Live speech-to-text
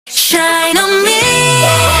Shine on me.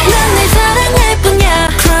 난 널 사랑할 뿐이야.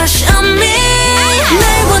 Crush on me. 날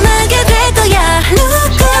원하게 될 거야.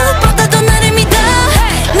 누구보다도 나를 믿어.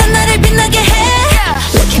 난 나를 빛나게 해.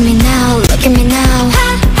 Look at me now, look at me now.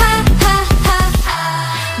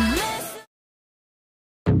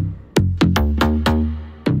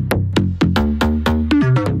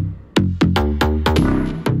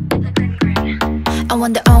 I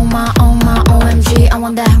want that oh my OMG. I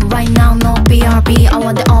want that right now, no BRB. I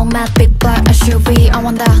want that all matte big black SUV. I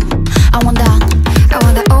want that, I want that. I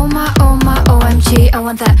want that oh my OMG. I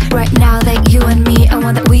want that right now, that you and me. I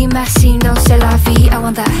want that we maxi, no c'est la vie. I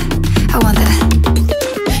want that, I want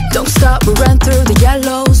that. Don't stop, we run through the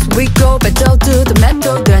yellows. We go battle to the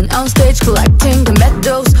metal. Then on stage collecting the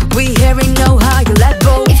medals. We hearing no higher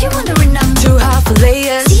level. If you wanna renown, too hard for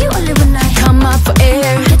layers. see you only one night. Come up for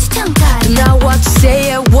air. Get your tongue tied. Do not what to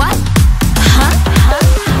say, what? Huh?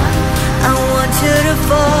 I want you to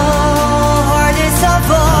fall, hardest of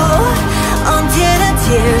all, until the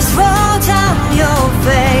tears roll down your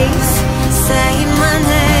face. Say my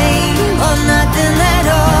name or nothing at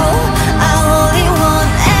all. I only want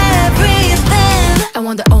everything. I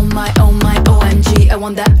want the oh my OMG. I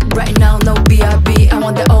want that right now, no BRB. I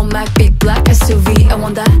want the all Mac big black SUV. I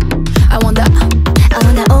want that, I want that. I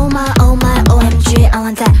want that oh my OMG. I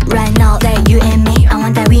want that right now, that you and me. I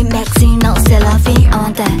want that we maxi, no c'est la vie. I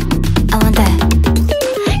want that, I want that.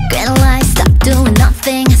 Green light, stop doing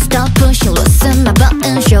nothing. Stop pushing, loosen my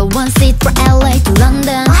button. Show one seat for LA to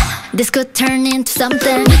London. This could turn into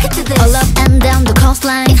something. All up and down the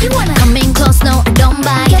coastline. If you wanna coming close, no I don't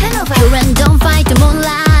bite. Here and